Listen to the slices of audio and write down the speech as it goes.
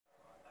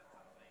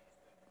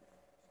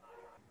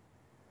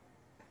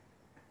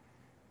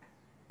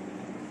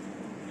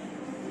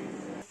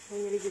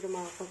Oni lidi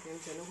doma fakt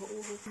nemůže noho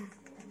úhlu.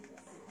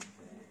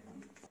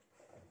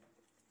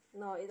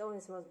 No, i to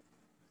oni jsme...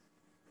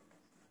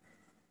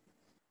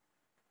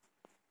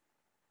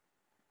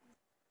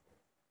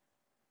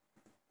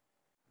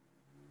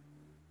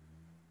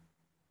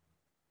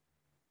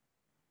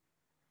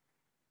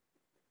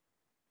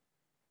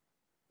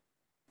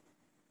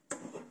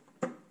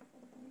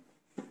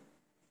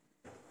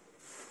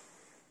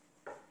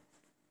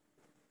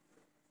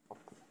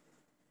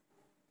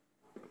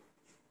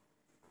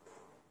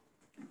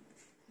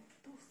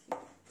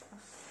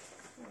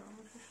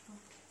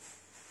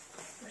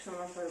 Už jsem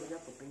vám tady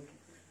udělat topinky.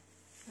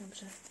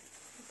 Dobře,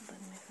 to tady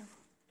nechám.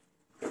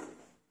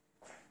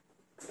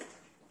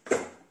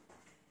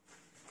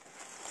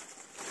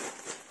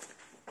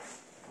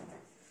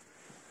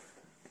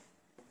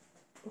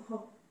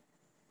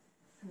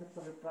 Hned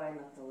to vypadá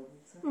na to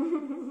lednice.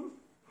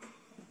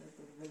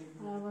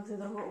 Ale pak se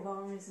toho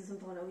obávám, jestli jsem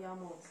toho neudělala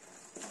moc.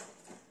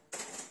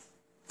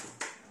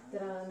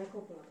 Teda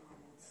nekoupila toho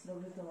moc.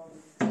 Dobře to má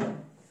být.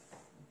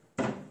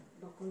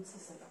 Do konce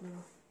srpna.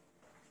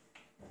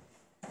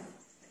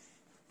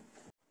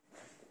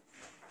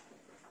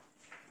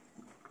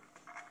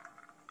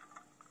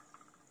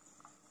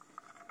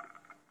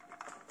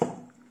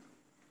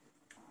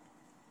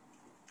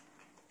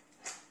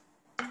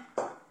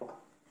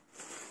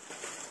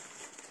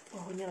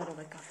 Hodně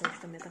ledové kafe, už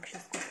tam je tak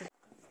 6 kusů.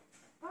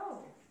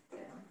 Oh,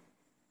 yeah.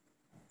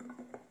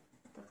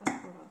 Tak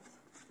akorát.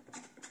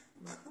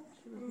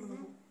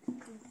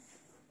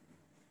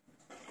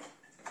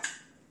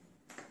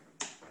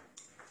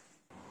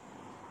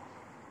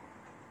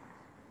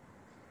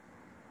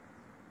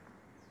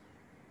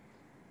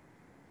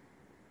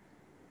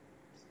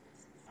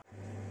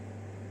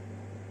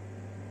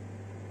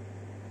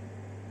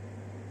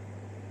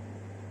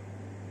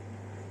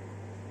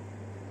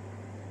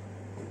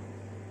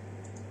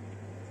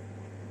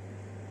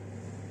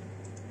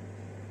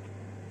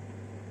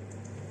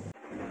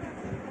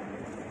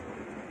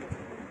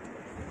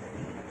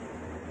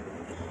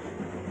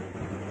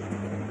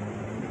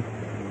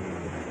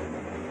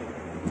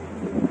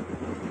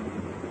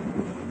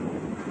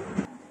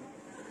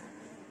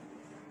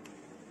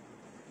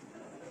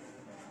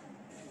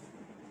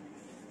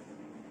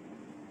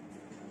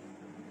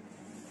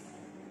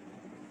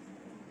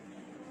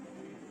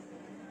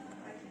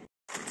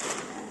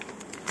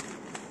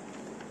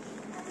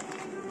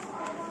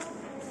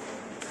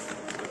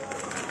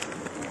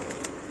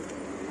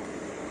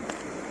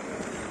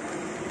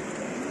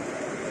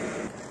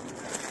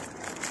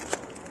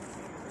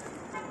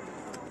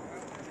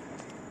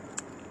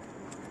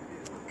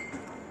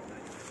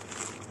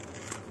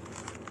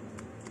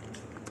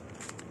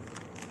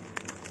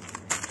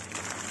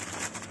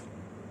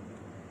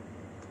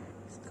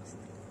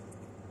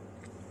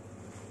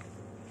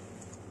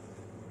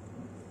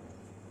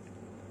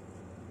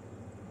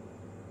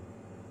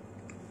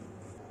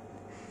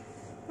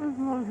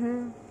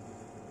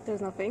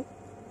 There's nothing.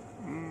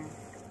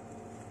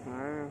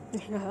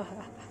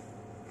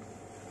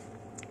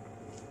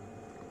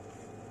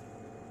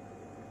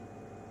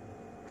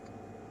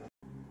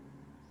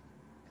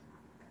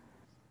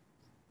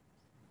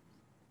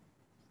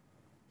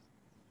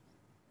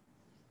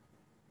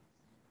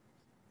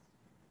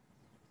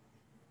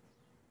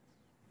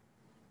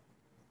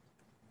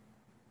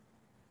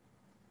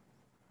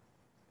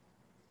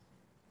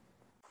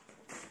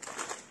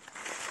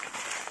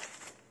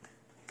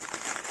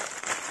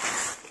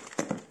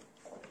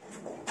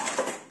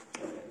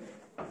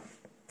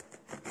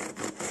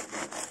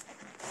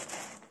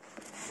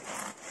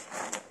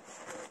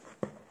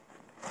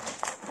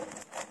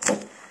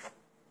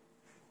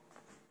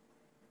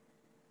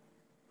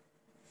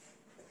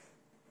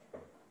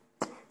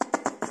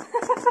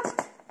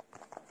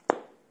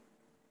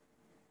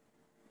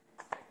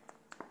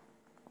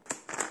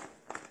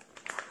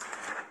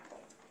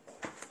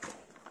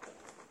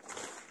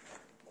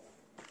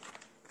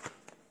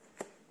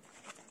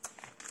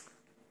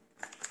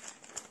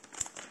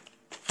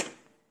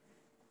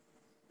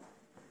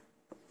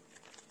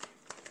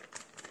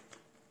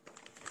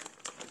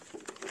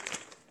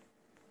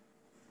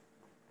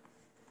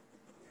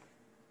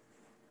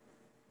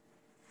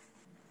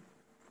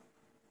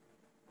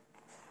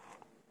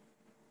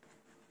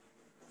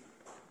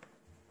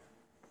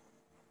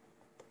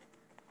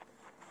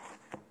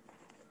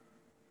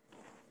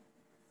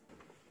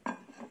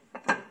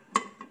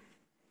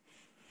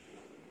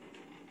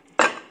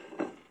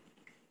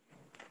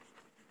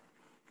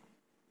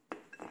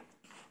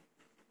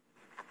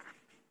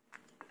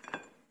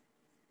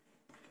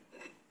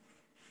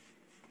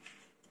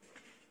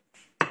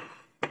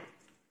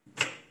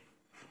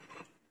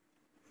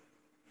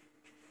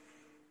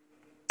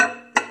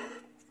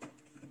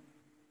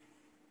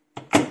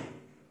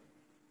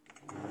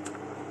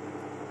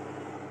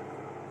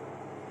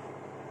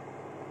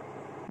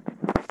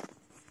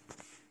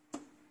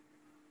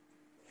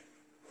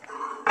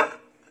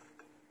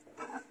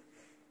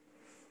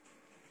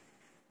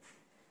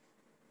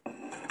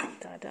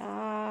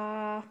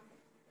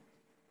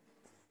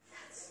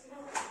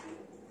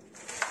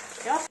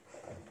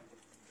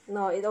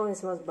 No, it only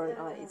smells burnt.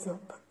 It's not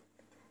burnt.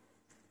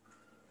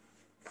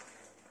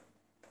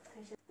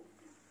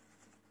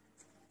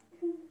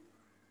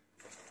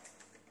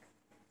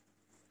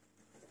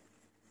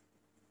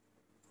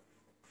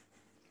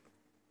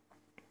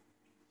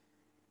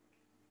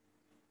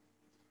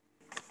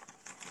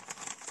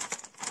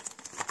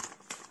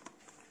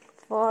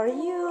 For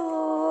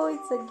you,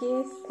 it's a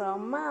gift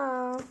from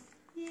Mom.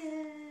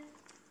 Yeah.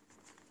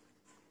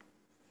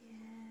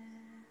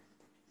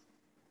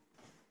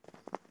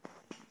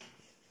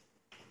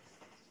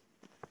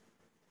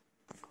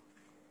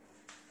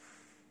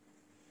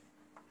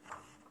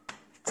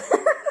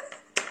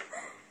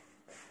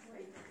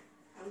 Wait,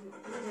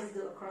 I'll just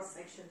do a cross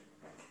section.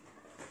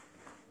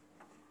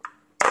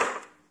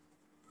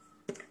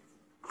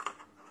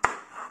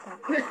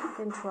 Tak,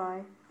 can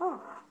try. Oh,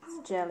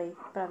 it's jelly.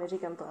 Právě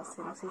říkám to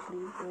asi, musíš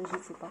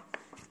lížit si pak.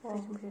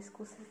 Teď můžeš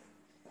zkusit.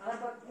 Ale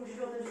pak můžeš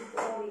otevřít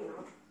to olí,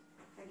 no.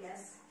 I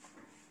guess.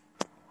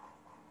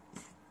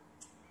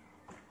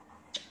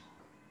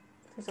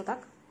 Chceš to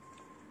tak?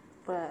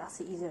 To je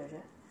asi easier,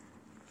 že?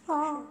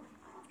 Oh.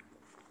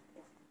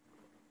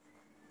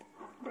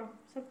 Bro,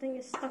 something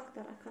is stuck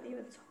that I can't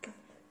even suck it.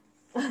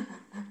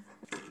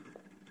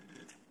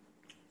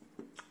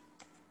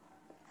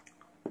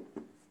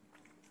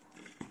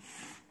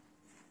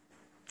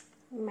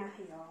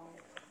 Mario.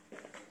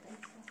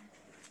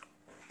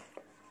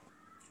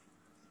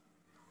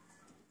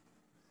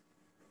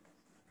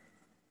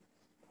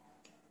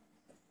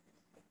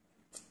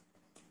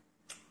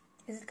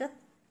 Is it good?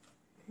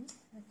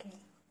 Okay.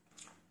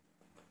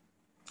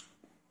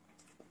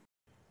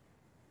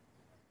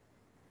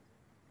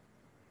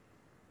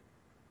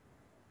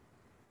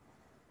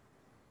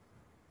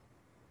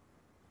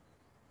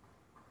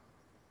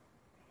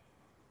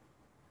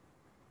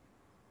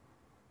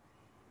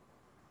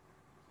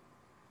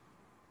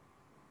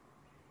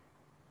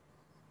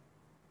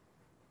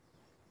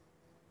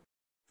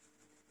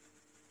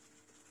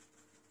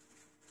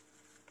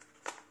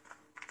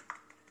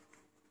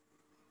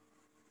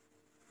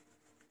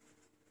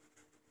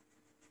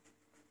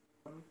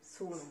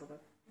 Sůl nebo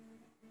tak.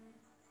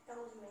 That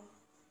was me.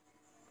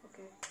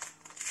 Okay.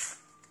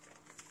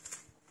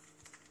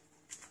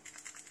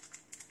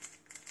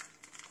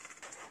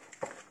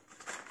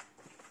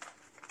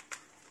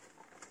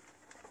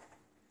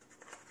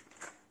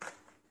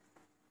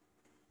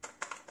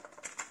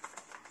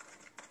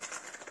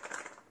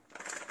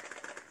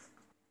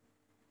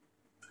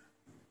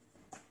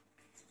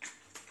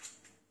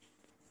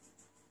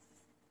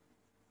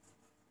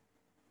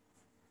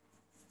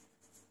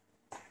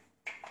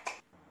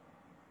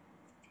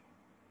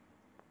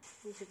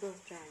 You should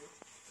both try it.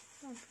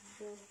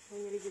 Okay.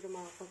 When you lidi doma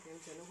pak jen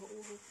se noho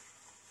úhu.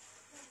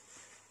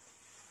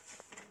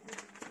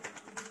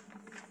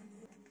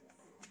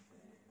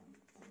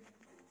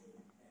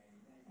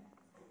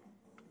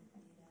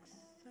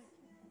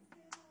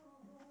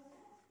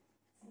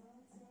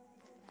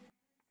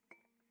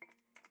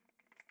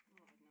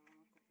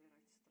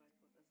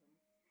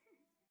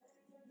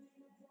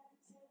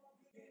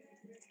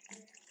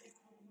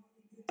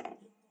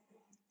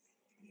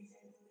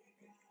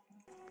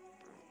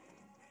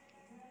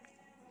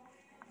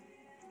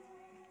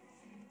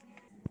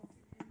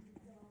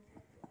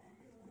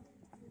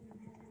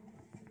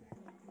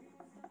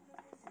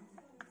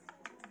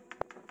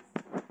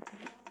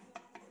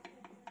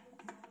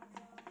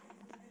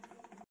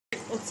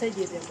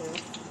 Odsedit jako jo.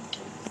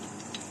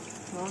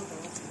 No to.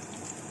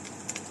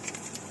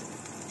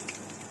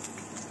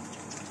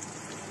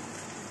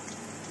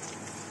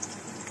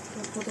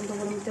 Potom to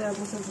budu mít teda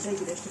muset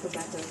zředit ještě to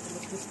batter, to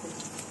bude krysku.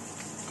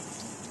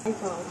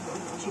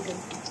 Chicken.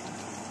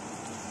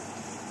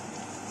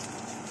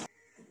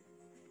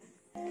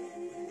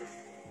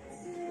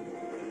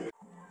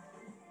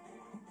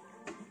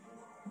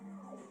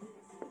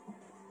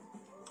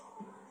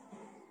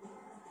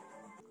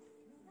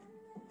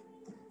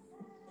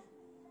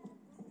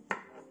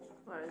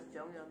 Where is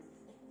Jonghyun?